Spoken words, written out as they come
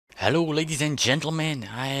Hello, ladies and gentlemen.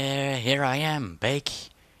 Here I am, back.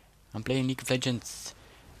 I'm playing League of Legends,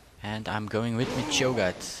 and I'm going with my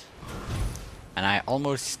Cho'Gath. And I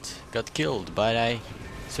almost got killed, but I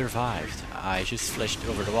survived. I just flashed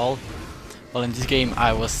over the wall. Well, in this game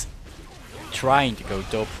I was trying to go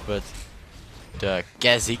top, but the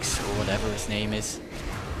Kha'Zix, or whatever his name is,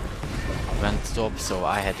 went top, so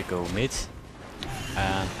I had to go mid.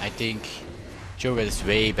 And I think Cho'Gath is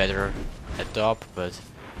way better at top, but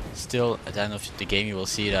still, at the end of the game you will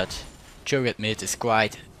see that Cho'Gath mid is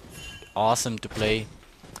quite awesome to play.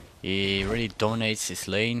 He really dominates his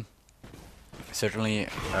lane. Certainly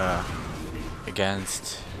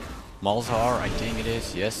against Malzahar, I think it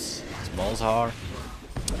is. Yes, it's Malzahar.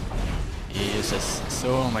 He uses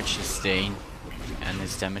so much sustain and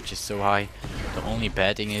his damage is so high. The only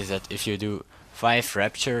bad thing is that if you do 5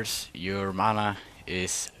 raptures, your mana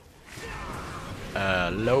is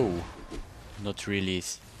low. Not really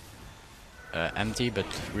empty, but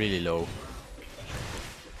really low.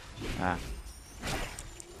 Let's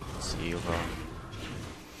see over.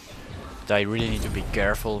 But I really need to be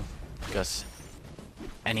careful, because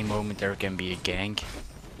any moment there can be a gank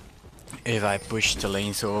if I push the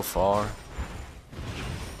lane so far.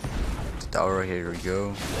 The tower, here we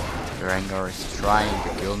go. The Rengar is trying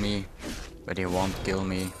to kill me, but he won't kill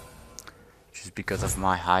me just because of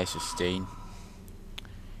my high sustain.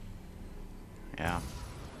 Yeah.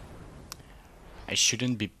 I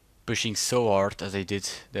shouldn't be pushing so hard as I did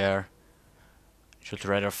there. I should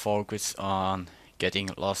rather focus on getting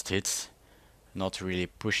last hits, not really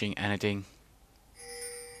pushing anything.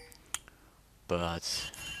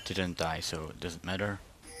 But didn't die, so it doesn't matter.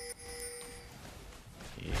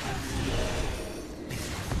 Yeah.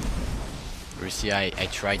 You see, I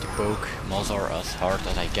try to poke Malzahar as hard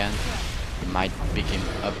as I can. I might pick him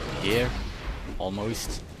up here,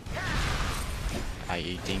 almost.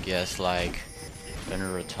 I think he has like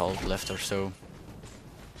 100 health left or so.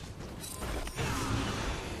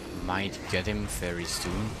 Might get him very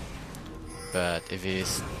soon, but if he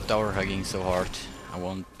is tower hugging so hard, I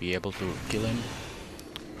won't be able to kill him.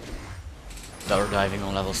 Tower diving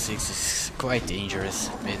on level 6 is quite dangerous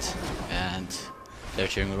mid, and their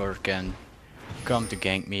jungler can come to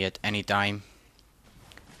gank me at any time.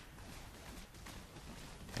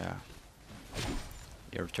 Yeah,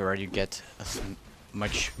 you have to already get as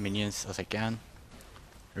much minions as I can.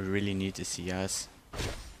 I really need to see us.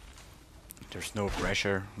 There's no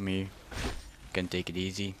pressure on me. Can take it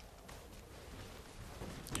easy.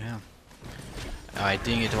 Yeah. I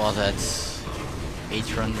think it was at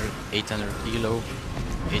 800 kilo,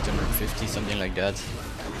 850, something like that.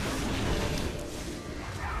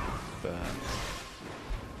 But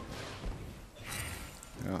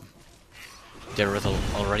yeah, there was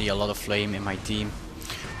already a lot of flame in my team,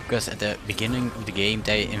 because at the beginning of the game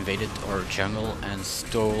they invaded our jungle and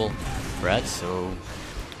stole red, so,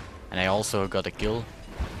 and I also got a kill.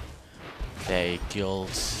 They killed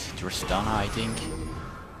Tristana, I think.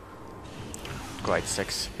 Quite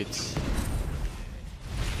sex bit.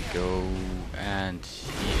 Go, and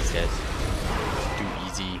he is dead. Too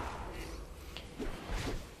easy.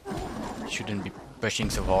 Shouldn't be pushing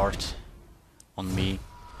so hard on me.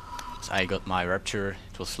 So I got my rapture.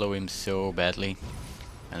 It will slow him so badly.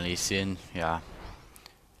 And Lee Sin, yeah.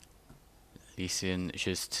 Lee Sin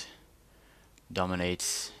just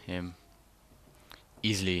dominates him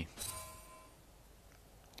easily.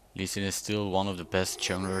 Lee Sin is still one of the best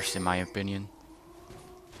junglers in my opinion.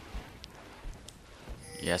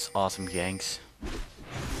 Yes, awesome ganks.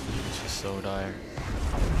 This is so dire.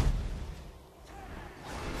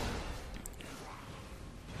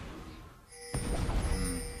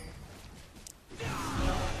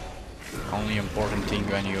 Only important thing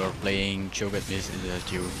when you are playing Cho'Gath is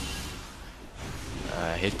that you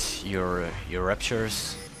hit your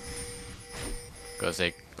raptures, because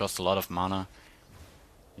they cost a lot of mana.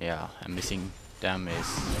 Yeah, and missing them is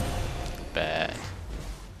bad.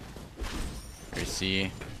 You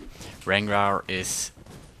see, Rengar is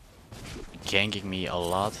ganking me a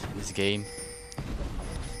lot in this game,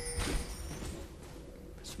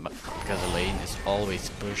 because the lane is always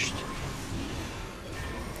pushed.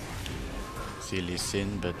 See Lee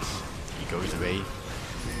Sin, but he goes away.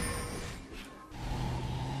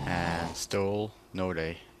 And stole. No,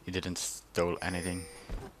 he didn't stole anything.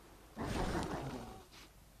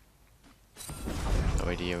 No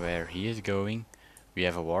idea where he is going. We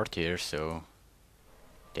have a ward here, so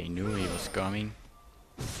they knew he was coming.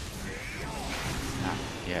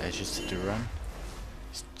 Yeah, it's just to run.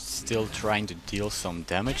 Still trying to deal some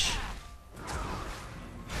damage,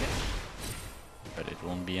 but it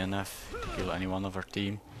won't be enough to kill anyone of our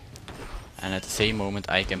team. And at the same moment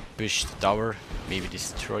I can push the tower, maybe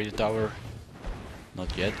destroy the tower.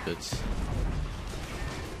 Not yet, but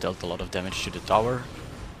dealt a lot of damage to the tower.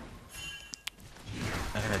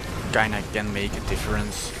 It kinda can make a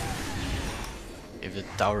difference. If the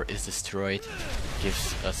tower is destroyed,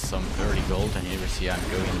 gives us some early gold, and here we see I'm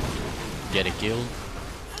going to get a kill.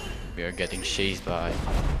 We are getting chased by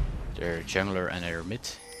their jungler and their mid.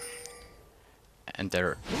 And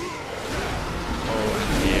their... oh,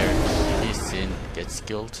 and here Lee Sin gets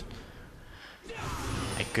killed.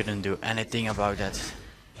 I couldn't do anything about that.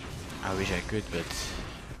 I wish I could, but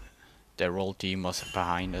their whole team was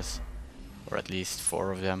behind us. Or at least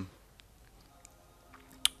 4 of them.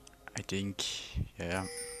 I think, yeah.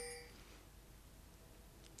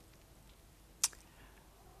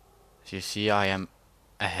 As you see, I am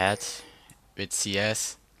ahead with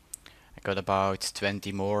CS. I got about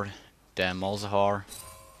 20 more than Malzahar.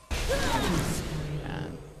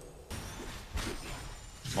 And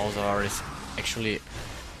Malzahar is actually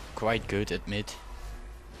quite good at mid,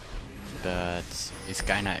 but it's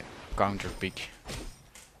kinda counter pick.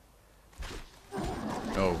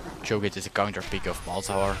 Oh, Cho'Gath is a counter pick of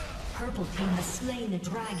Malzahar. Purple team has slain the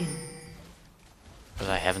dragon. But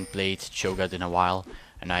I haven't played Cho'Gath in a while,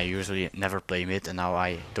 and I usually never play mid, and now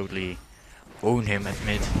I totally own him at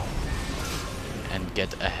mid and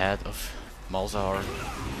get ahead of Malzahar.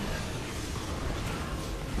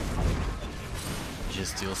 He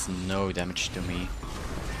just deals no damage to me.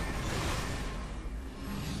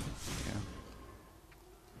 Yeah.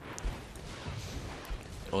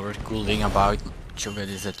 The other cool thing about Cho'Gath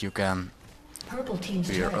is that you can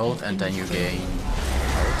do your ult and then you gain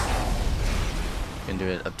health. You can do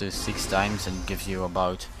it up to 6 times and gives you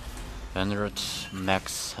about 100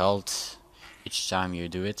 max health each time you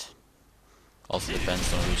do it. Also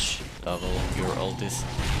depends on which level your ult is.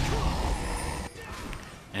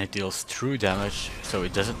 And it deals true damage, so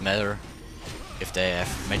it doesn't matter if they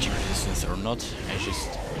have magic resistance or not. I just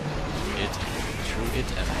hit through it,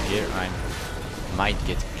 and here I might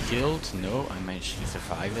get killed. No, I managed to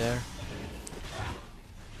survive there.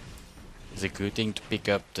 It's a good thing to pick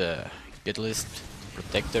up the Catalyst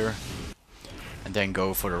Protector and then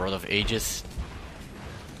go for the Rod of Ages.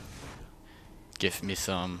 Gives me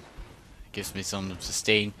some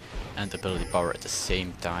sustain and ability power at the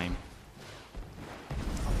same time.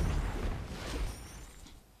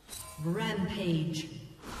 Rampage.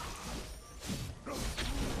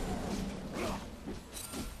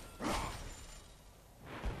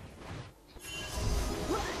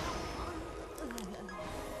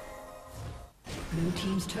 Blue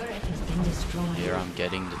team's turret has been destroyed. Here I'm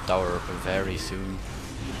getting the tower very soon.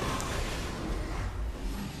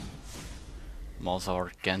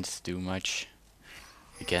 Malzahar can't do much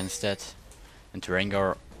against that, and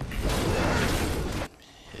Rengar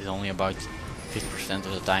is only about 50%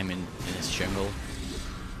 of the time in his jungle.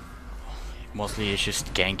 Mostly he's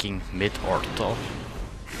just ganking mid or top.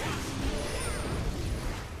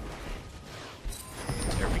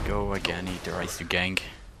 There we go, again he tries to gank.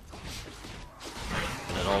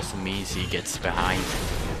 That also means he gets behind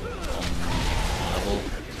on level.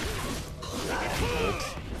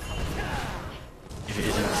 If he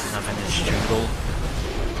isn't enough in his jungle,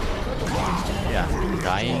 yeah,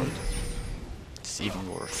 dying, it's even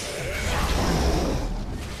worse.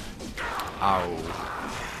 Ow.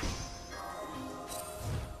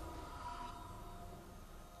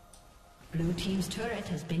 Blue team's turret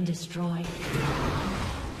has been destroyed.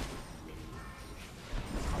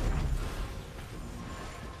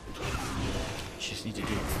 Just need to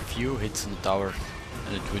do a few hits on the tower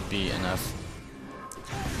and it would be enough.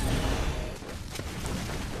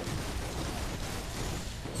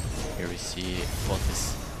 Here we see what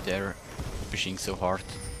is there pushing so hard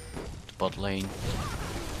the bot lane.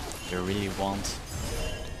 They really want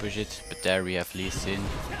to push it, but there we have Lee Sin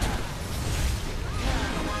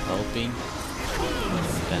helping.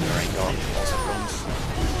 Then Rengar also comes.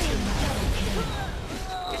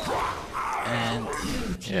 And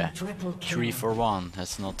yeah, 3 for 1,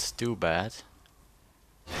 that's not too bad.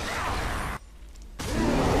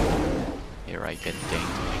 Here I get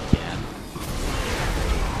ganked again.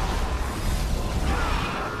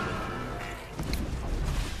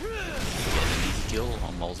 Get an easy kill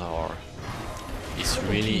on Malzahar. He's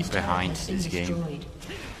really behind this game.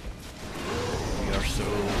 We are so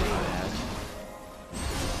bad.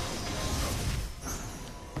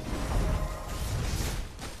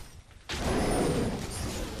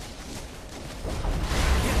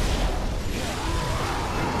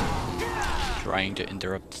 Trying to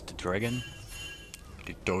interrupt the dragon.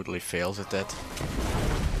 He totally fails at that.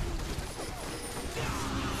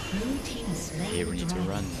 Blue team has slain Here we the need to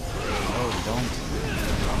dragon. run. No, we don't.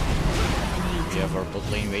 We have our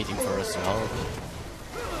bot lane waiting for us to help.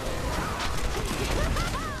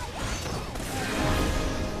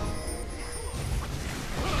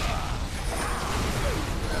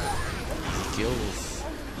 Easy kills.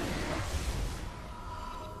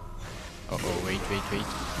 Uh oh, wait.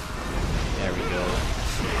 There we go.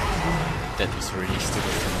 That was really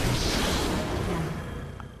stupid for me.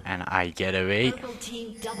 And I get away. Purple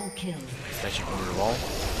team double kill. Flashing over the wall.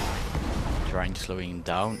 Trying to slow him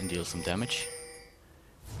down and deal some damage.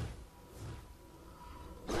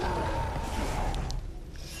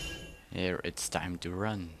 Here it's time to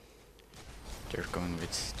run. They're going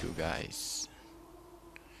with 2 guys.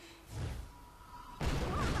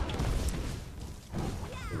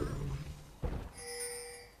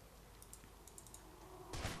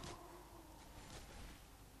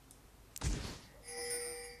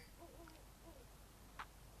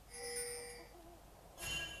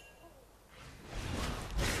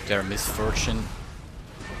 Their misfortune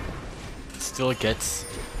still gets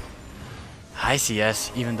high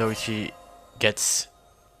CS even though she gets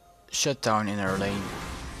shut down in her lane.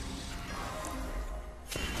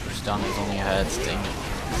 Stun is only ahead, staying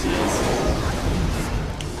CS.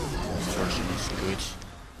 Misfortune is good.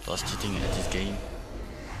 Plus cheating at this game.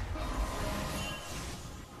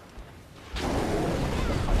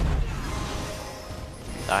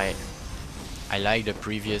 I like the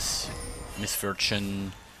previous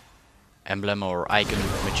misfortune emblem or icon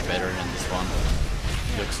much better than this one.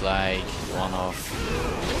 Looks like one of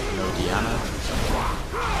Diana.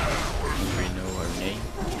 Don't really know her name.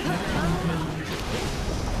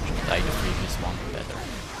 I like the previous one better.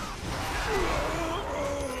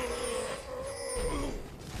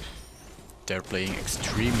 They're playing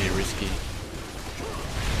extremely risky.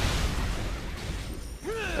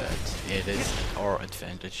 But it is our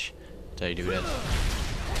advantage they do that.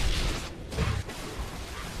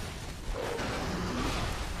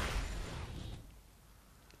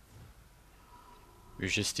 We're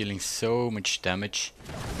just dealing so much damage.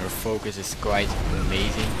 Our focus is quite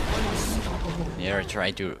amazing. Here I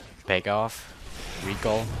tried to back off,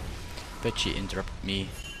 recall, but she interrupted me.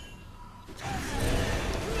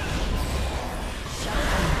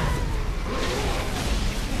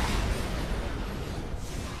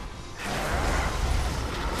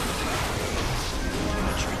 Not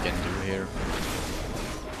much we can do here.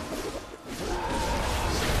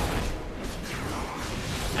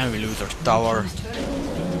 And we lose our tower. Team's turret has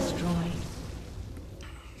been destroyed.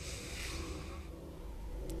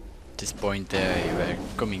 At this point we're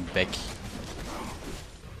coming back.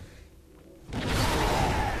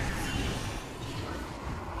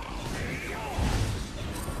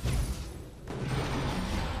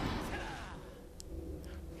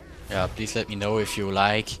 Yeah, please let me know if you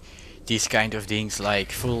like these kind of things,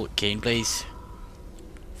 like full gameplays,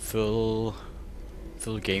 full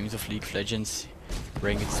games of League of Legends,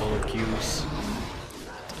 ranked solo queues,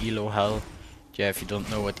 elo hell. Yeah, if you don't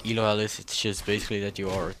know what elo hell is, it's just basically that you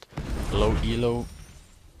are at low elo.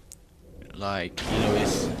 Like elo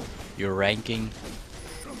is your ranking,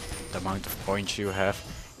 the amount of points you have.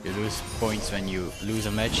 You lose points when you lose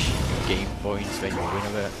a match, you gain points when you win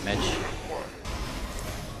a match.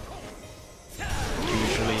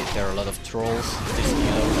 Usually there are a lot of trolls this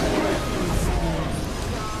elo,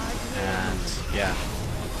 and yeah,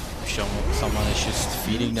 if someone is just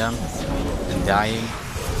feeding them and dying,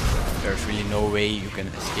 there's really no way you can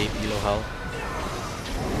escape elo hell.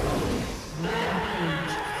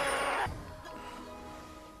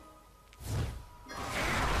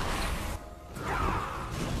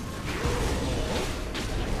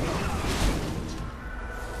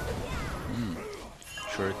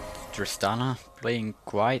 Sure, Tristana playing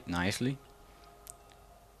quite nicely,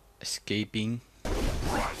 escaping.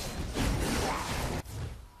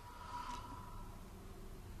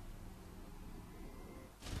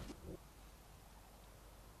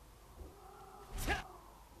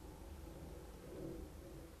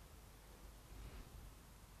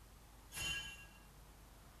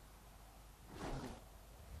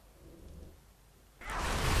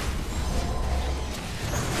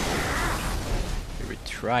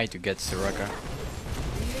 Try to get Soraka.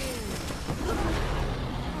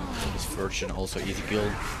 His fortune also easy kill.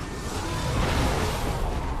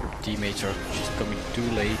 Your teammates are just coming too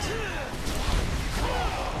late,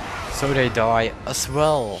 so they die as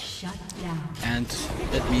well. Shut down. And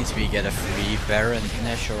that means we get a free Baron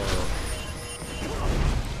Nashor.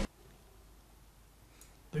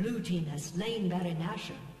 Blue team has slain Baron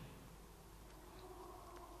Nashor.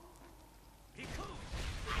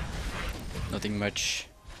 Nothing much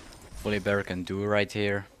Volibear can do right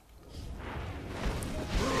here.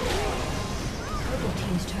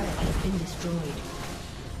 team's turret has been destroyed.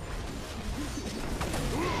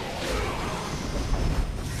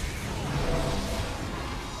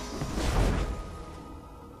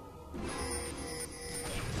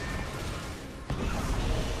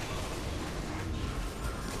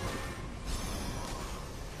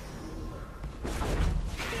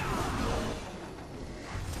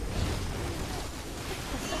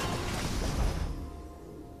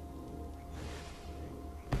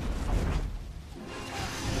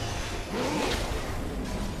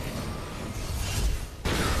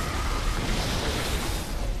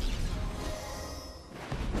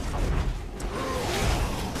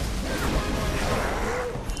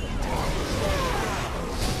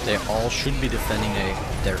 They all should be defending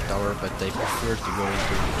their tower, but they prefer to go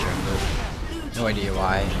into the jungle. No idea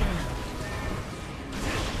why.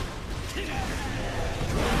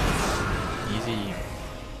 Easy.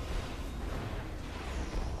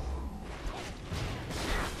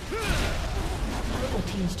 Purple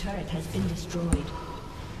team's turret has been destroyed.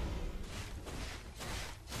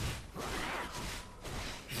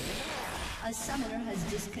 A summoner has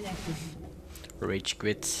disconnected. Rage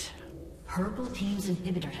quit. Purple team's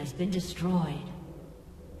inhibitor has been destroyed.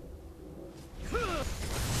 At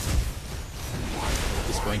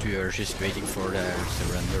this point we are just waiting for their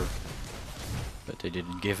surrender. But they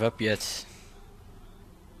didn't give up yet.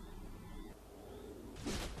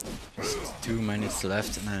 Just 2 minutes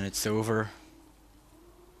left and then it's over.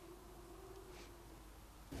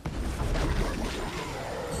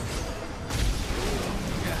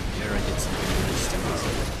 Yeah, here I did something really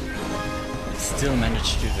stupid. Still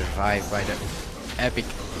managed to survive by the epic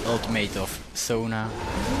ultimate of Sona.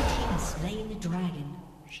 Slain the dragon.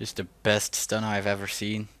 Just the best stun I've ever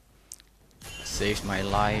seen. Saved my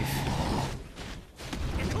life.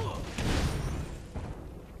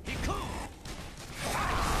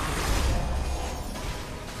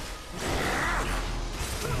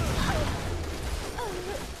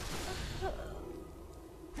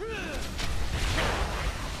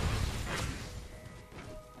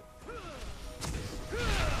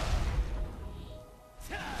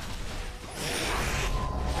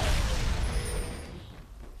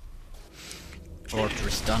 Or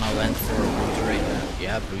Tristana went for Blood Raider.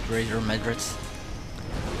 Yeah, Blood Raider Madrid.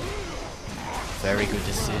 Very good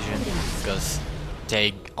decision, because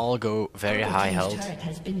they all go very high health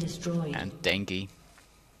and tanky.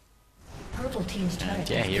 And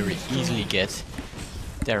yeah, here we easily get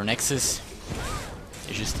their Nexus.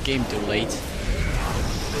 It just came too late.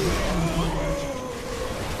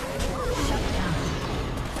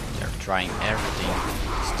 They're trying everything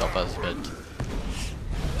to stop us, but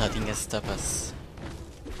nothing can stop us.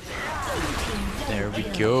 There we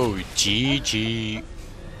go, GG.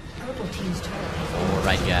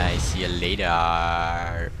 Alright guys, see you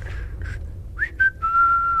later.